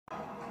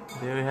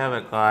There we have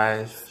it,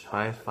 guys.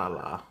 By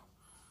FALA.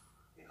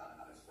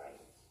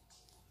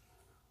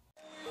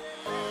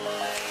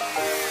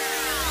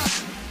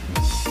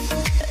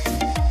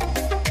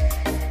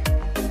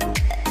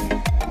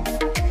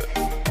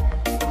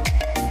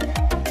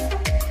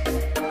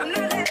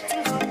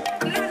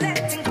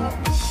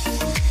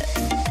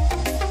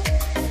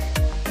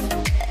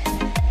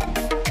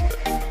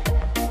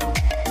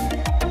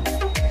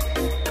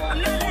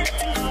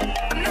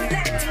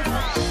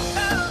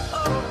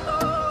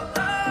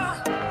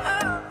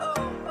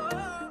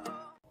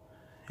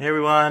 Hey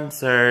everyone,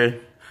 so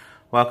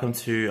welcome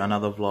to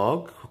another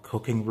vlog,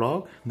 cooking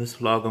vlog. In this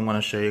vlog I'm going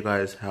to show you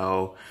guys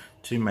how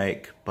to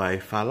make By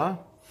FALA.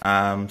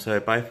 So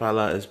By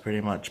FALA is pretty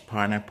much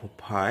pineapple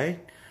pie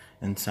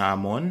in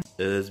Samoan.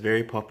 It is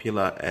very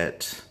popular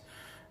at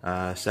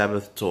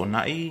Sabbath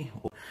Tōnai.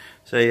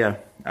 So yeah,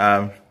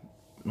 I'm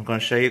going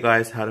to show you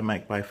guys how to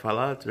make By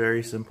FALA. It's a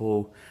very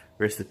simple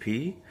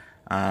recipe.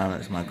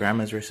 It's my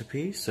grandma's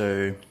recipe,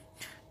 so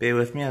bear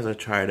with me as I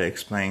try to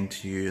explain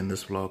to you in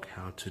this vlog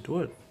how to do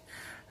it.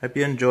 Hope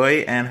you enjoy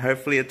and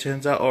hopefully it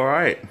turns out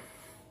alright.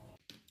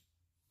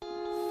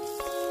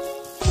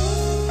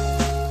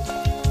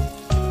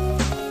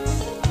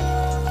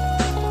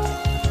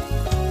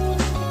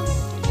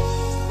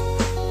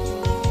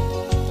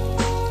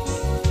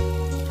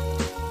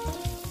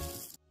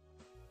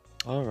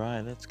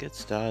 Alright, let's get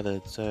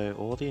started. So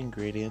all the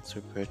ingredients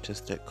were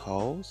purchased at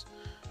Coles,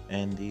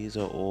 and these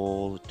are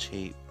all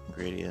cheap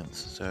ingredients.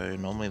 So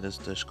normally this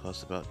dish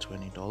costs about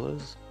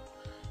 $20.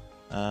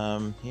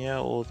 Here are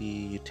all the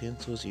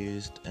utensils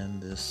used in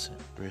this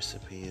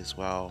recipe as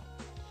well.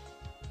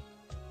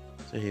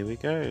 So here we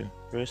go.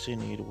 First you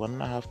need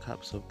 1.5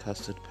 cups of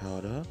custard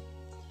powder,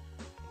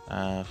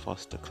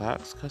 Foster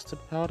Clark's custard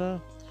powder,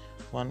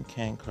 1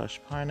 can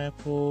crushed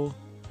pineapple,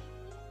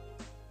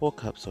 4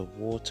 cups of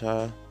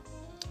water,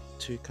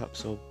 2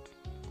 cups of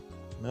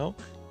milk,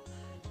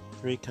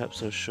 3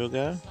 cups of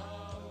sugar,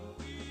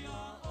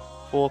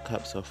 4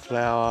 cups of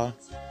flour,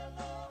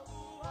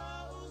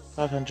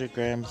 500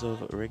 grams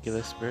of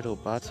regular spread or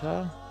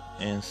butter,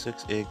 and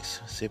 6 eggs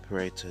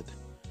separated.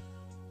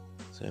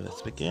 So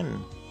let's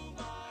begin.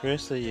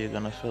 Firstly, you're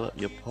going to fill up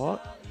your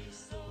pot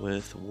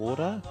with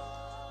water.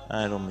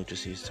 I normally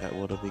just use tap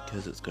water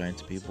because it's going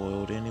to be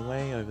boiled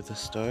anyway over the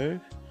stove.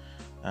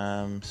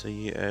 So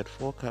you add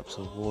 4 cups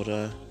of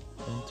water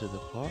into the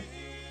pot.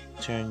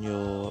 Turn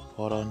your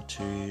pot on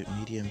to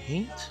medium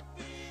heat,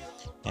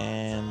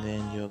 and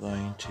then you're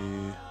going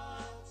to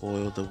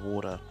boil the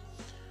water.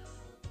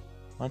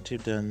 Once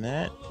you've done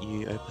that,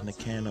 you open the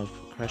can of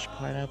crushed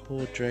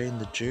pineapple, drain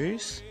the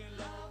juice,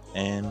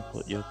 and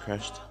put your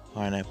crushed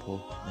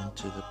pineapple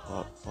into the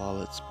pot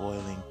while it's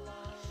boiling.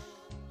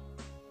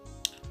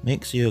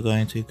 Next, you're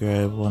going to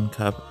grab 1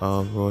 cup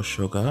of raw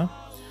sugar,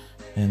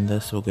 and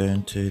this will go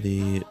into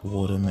the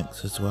water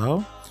mix as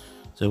well.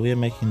 So we're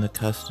making the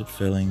custard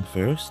filling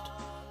first.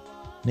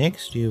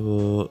 Next, you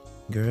will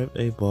grab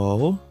a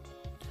bowl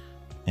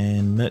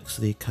and mix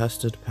the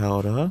custard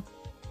powder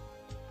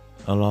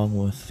along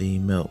with the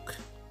milk.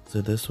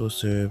 So this will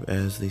serve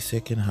as the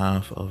second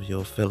half of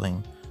your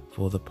filling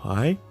for the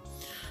pie.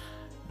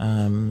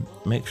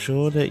 Make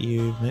sure that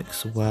you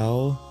mix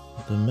well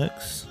the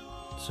mix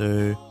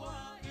so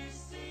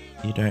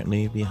you don't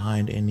leave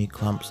behind any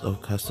clumps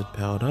of custard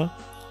powder.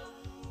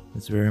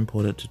 It's very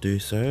important to do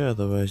so,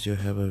 otherwise you'll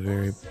have a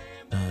very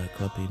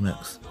clumpy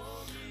mix.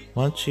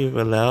 Once you've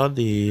allowed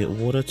the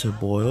water to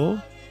boil,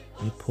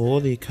 you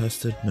pour the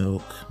custard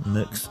milk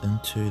mix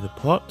into the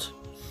pot,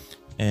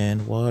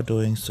 and while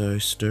doing so,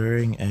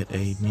 stirring at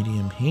a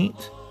medium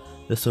heat.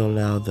 This will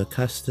allow the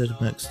custard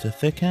mix to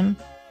thicken.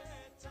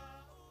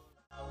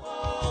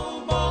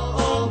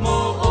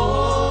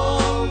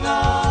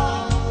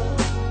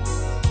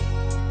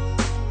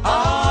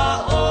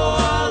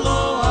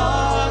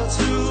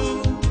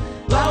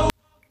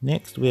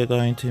 Next, we are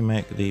going to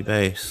make the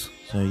base.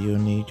 So you'll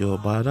need your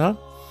butter.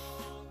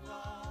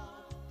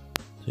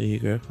 So you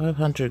grab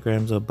 500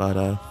 grams of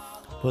butter,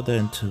 put that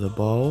into the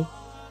bowl,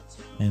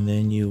 and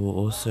then you will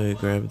also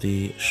grab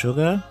the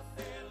sugar,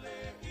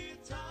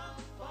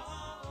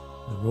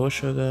 the raw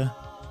sugar,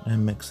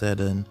 and mix that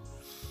in.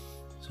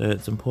 So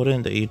it's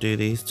important that you do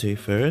these two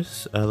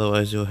first,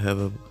 otherwise you'll have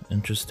an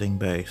interesting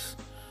base.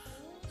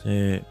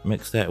 So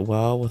mix that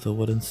well with a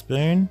wooden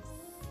spoon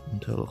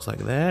until it looks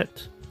like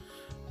that,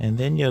 and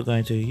then you're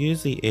going to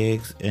use the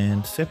eggs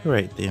and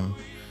separate them.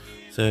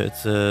 So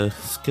it's a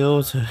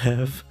skill to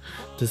have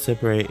to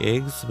separate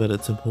eggs, but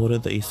it's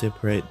important that you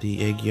separate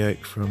the egg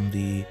yolk from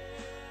the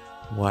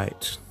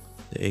white,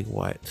 the egg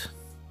white.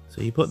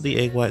 So you put the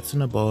egg whites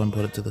in a bowl and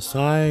put it to the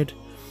side.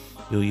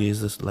 You'll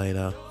use this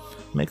later.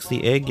 Mix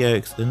the egg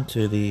yolks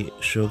into the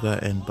sugar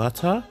and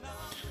butter,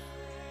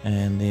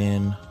 and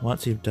then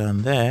once you've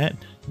done that,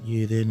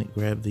 you then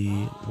grab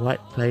the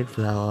white plain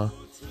flour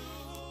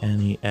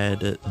and you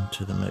add it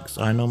into the mix.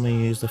 I normally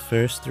use the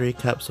first 3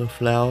 cups of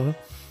flour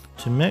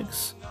to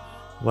mix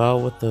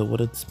well with the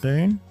wooden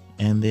spoon,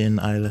 and then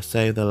I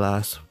save the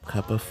last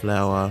cup of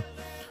flour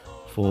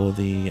for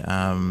the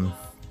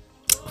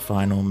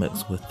final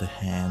mix with the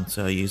hands.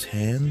 So I use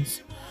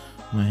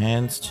my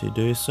hands to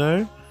do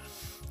so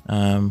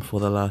for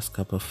the last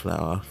cup of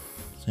flour.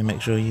 So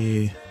make sure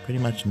you pretty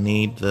much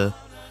knead the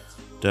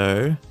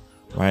dough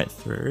right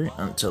through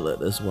until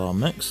it is well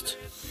mixed,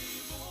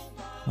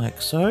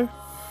 like so.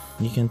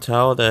 You can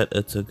tell that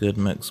it's a good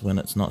mix when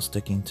it's not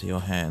sticking to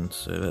your hand,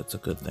 so that's a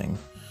good thing.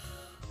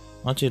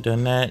 Once you've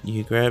done that,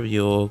 you grab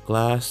your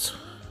glass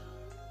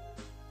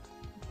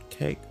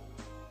cake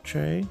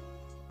tray,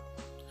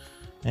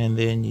 and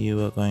then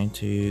you are going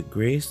to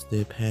grease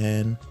the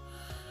pan,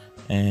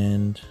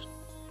 and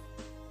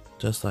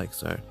just like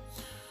so.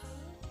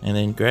 And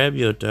then grab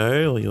your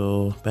dough or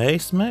your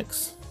base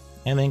mix,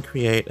 and then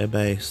create a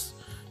base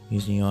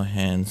using your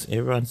hands.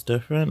 Everyone's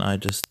different, I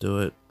just do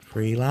it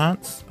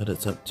freelance, but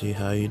it's up to you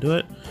how you do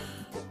it.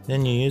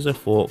 Then you use a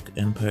fork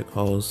and poke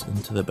holes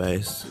into the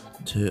base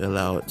to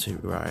allow it to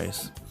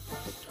rise.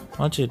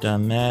 Once you've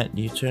done that,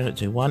 you turn it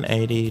to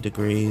 180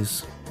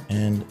 degrees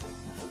and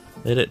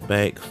let it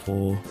bake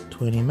for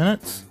 20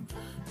 minutes.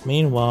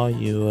 Meanwhile,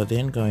 you are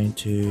then going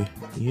to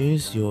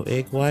use your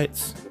egg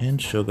whites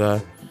and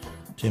sugar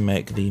to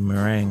make the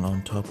meringue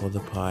on top of the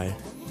pie,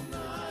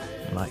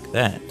 like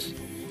that.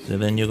 So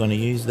then you're going to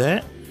use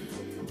that,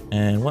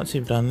 and once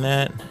you've done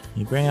that,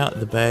 you bring out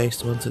the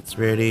base once it's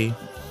ready,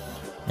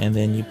 and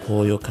then you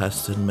pour your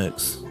custard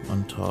mix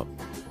on top.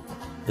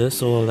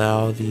 This will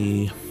allow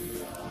the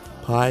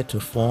pie to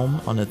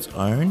form on its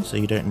own, so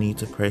you don't need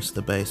to press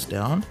the base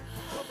down.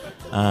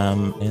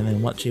 And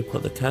then once you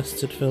put the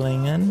custard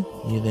filling in,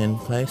 you then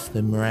place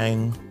the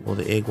meringue or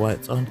the egg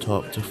whites on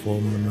top to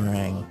form the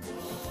meringue.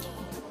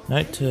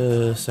 Note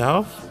to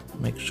self,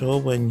 make sure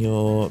when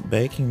you're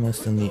baking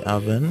this in the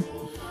oven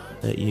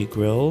that you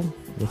grill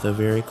with a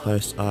very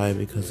close eye,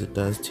 because it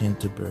does tend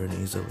to burn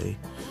easily,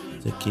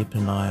 so keep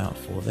an eye out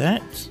for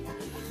that.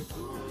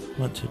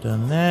 Once you've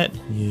done that,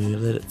 you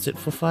let it sit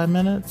for 5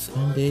 minutes,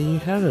 and there you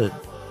have it.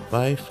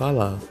 By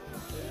FALA.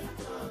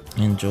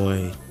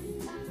 Enjoy.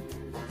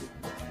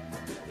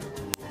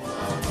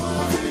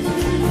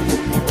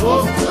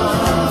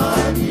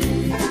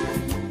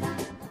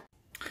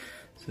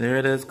 So there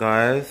it is,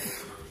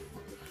 guys.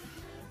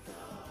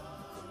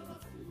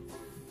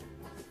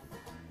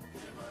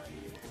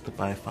 The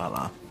By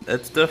FALA.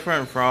 It's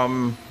different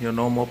from your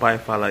normal By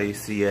FALA you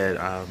see at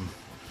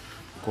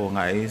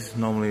Kōngais.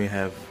 Normally we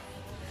have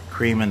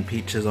cream and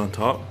peaches on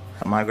top.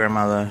 My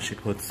grandmother, she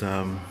puts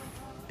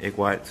egg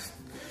whites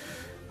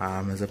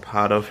as a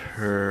part of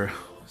her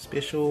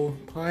special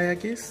pie, I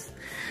guess.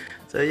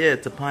 So yeah,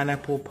 it's a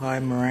pineapple pie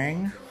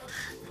meringue.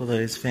 For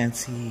those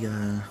fancy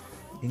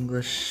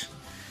English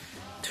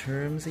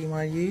terms you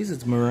might use,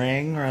 it's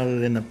meringue rather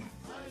than a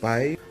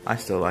pie. I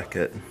still like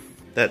it.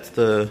 That's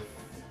the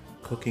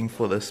cooking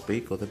for this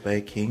week, or the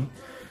baking.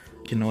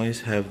 You can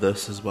always have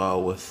this as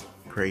well with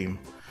cream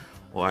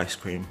or ice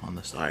cream on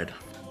the side.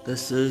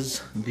 This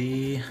is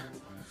the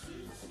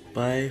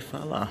By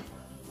FALA,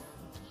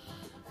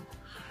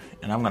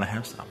 and I'm gonna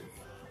have some.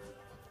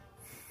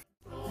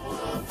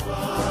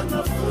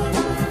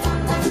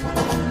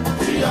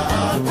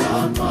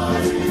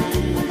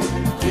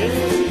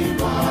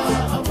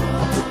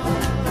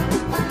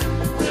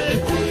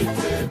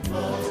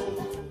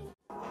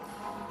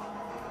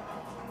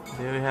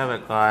 There we have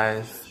it,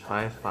 guys.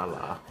 By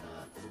FALA.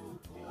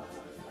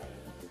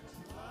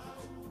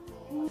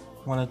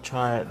 Wanna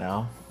try it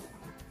now?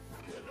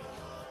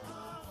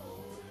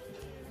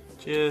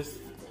 Cheers.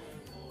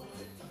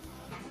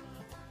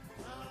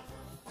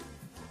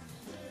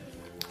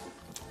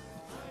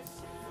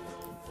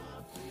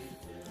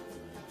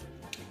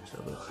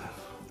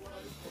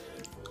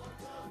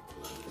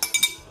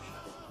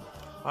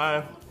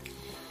 Bye.